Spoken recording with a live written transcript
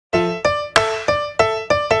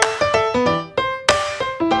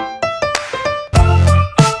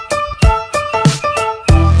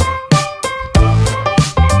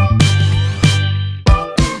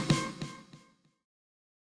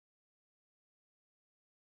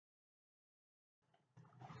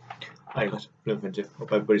Hi guys, Plymouth.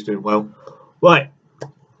 Hope everybody's doing well. Right,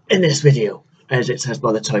 in this video, as it says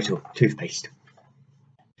by the title, toothpaste.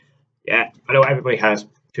 Yeah, I know everybody has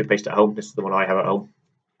toothpaste at home. This is the one I have at home.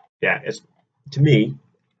 Yeah, it's, to me,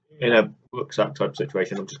 in a rucksack type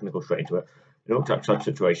situation, I'm just going to go straight into it. In a rucksack type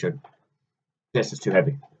situation, this is too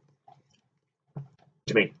heavy.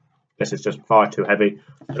 To me, this is just far too heavy.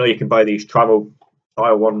 I know you can buy these travel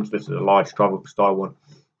style ones. This is a large travel style one.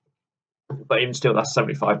 But even still, that's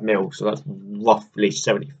 75 mil, so that's roughly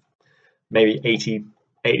 70, maybe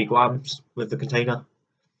 80 grams with the container.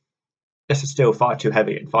 This is still far too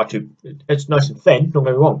heavy and far too. It's nice and thin, don't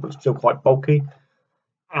get me wrong, but it's still quite bulky.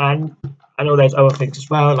 And I know there's other things as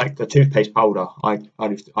well, like the toothpaste powder. I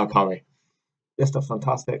carry. This stuff's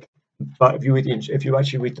fantastic. But if you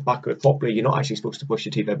actually read the back of it properly, you're not actually supposed to brush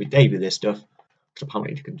your teeth every day with this stuff, because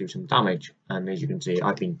apparently it can do some damage. And as you can see,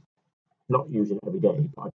 I've been not using it every day,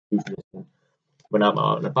 but I'm using this when I'm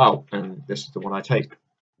out and about, and this is the one I take.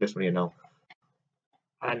 This one, you know.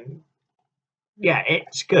 And yeah,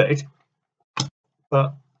 it's good,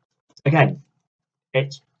 but again,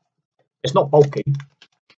 it's not bulky.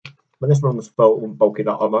 But this one was bulky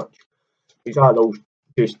that much. These are those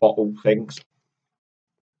juice bottle things.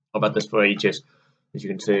 I've had this for ages. As you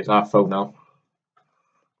can see, it's half full now.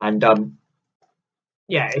 And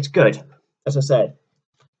yeah, it's good. As I said,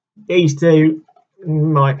 these two,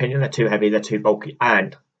 in my opinion, they're too heavy, they're too bulky,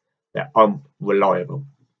 and they're unreliable.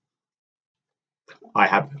 I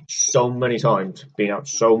have so many times been out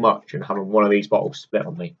so much and having one of these bottles split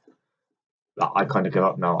on me that I kind of give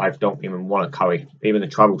up now. I don't even want to carry, even the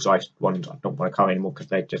travel size ones, I don't want to carry anymore because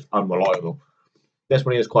they're just unreliable. This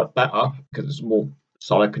one is quite better because it's a more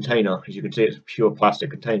solid container. As you can see, it's a pure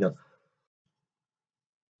plastic container.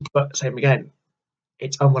 But same again,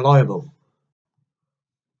 it's unreliable.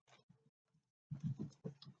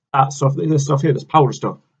 That stuff, this stuff here, this powder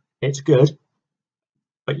stuff, it's good.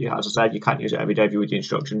 But yeah, as I said, you can't use it every day if you read the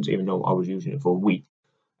instructions, even though I was using it for a week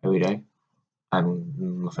every day. And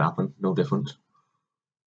nothing happened, no difference.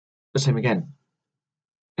 The same again,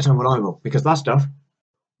 it's unreliable because that stuff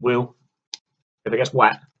will, if it gets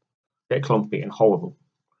wet, get clumpy and horrible.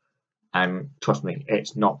 And trust me,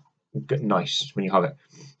 it's not nice when you have it.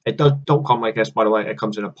 It don't come like this, by the way. It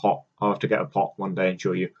comes in a pot. I'll have to get a pot one day and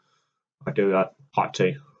show you. I do a part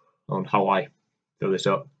 2 on how I fill this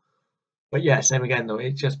up. But yeah, same again though.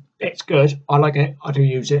 It's good. I like it. I do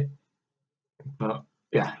use it. But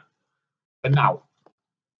yeah. But now,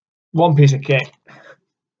 one piece of kit.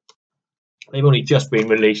 They've only just been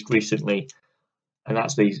released recently, and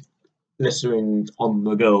that's these Listerine on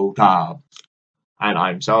the go tabs. And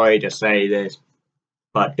I'm sorry to say this,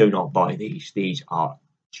 but do not buy these. These are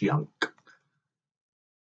junk.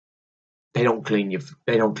 They don't clean your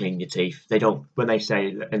teeth. They don't. When they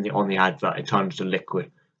say on the advert it turns to liquid,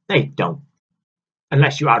 they don't.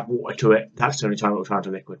 Unless you add water to it, that's the only time it will turn to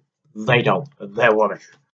liquid. They don't. They're rubbish.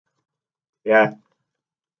 Yeah.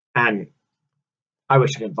 And I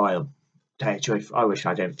wish I didn't buy them. To tell you the truth, I wish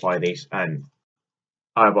I didn't buy these. And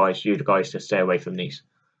I advise you guys to stay away from these.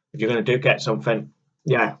 If you're going to get something,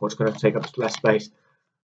 yeah, what's going to take up less space,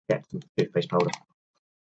 get some toothpaste powder.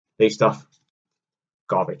 These stuff,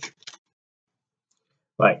 garbage.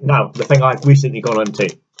 Right, now, the thing I've recently gone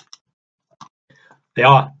into, they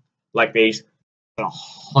are like these, but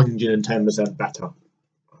 110% better.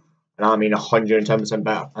 And I mean 110%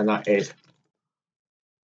 better, and that is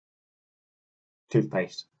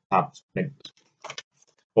toothpaste tabs mint.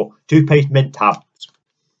 Or toothpaste mint tabs.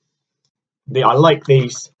 I like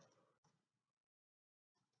these,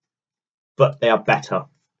 but they are better.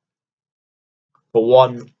 For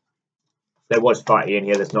one, there was 30 in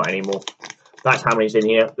here, there's not anymore. That's how many's in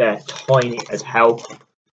here. They're tiny as hell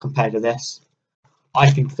compared to this.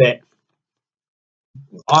 I can fit.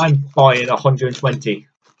 I'm buying 120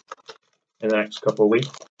 in the next couple of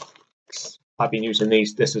weeks. I've been using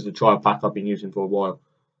these. This is a trial pack I've been using for a while,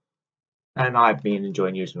 and I've been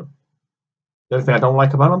enjoying using them. The only thing I don't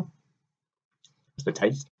like about them is the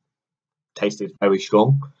taste. The taste is very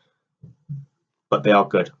strong, but they are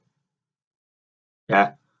good.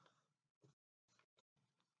 Yeah.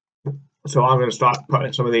 So I'm going to start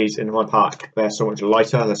putting some of these in my pack. They're so much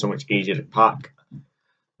lighter. They're so much easier to pack.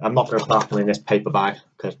 I'm not going to pack them in this paper bag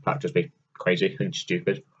because that'd just be crazy and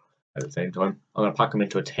stupid at the same time. I'm going to pack them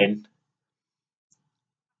into a tin,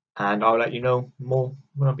 and I'll let you know more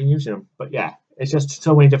when I've been using them. But yeah, it's just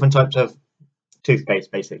so many different types of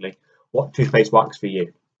toothpaste, basically. What toothpaste works for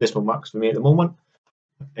you? This one works for me at the moment,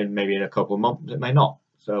 and maybe in a couple of months it may not.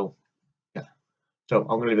 So yeah. So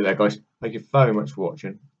I'm going to leave it there, guys. Thank you very much for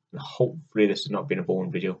watching, and hopefully this has not been a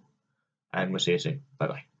boring video, and we'll see you soon. Bye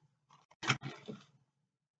bye.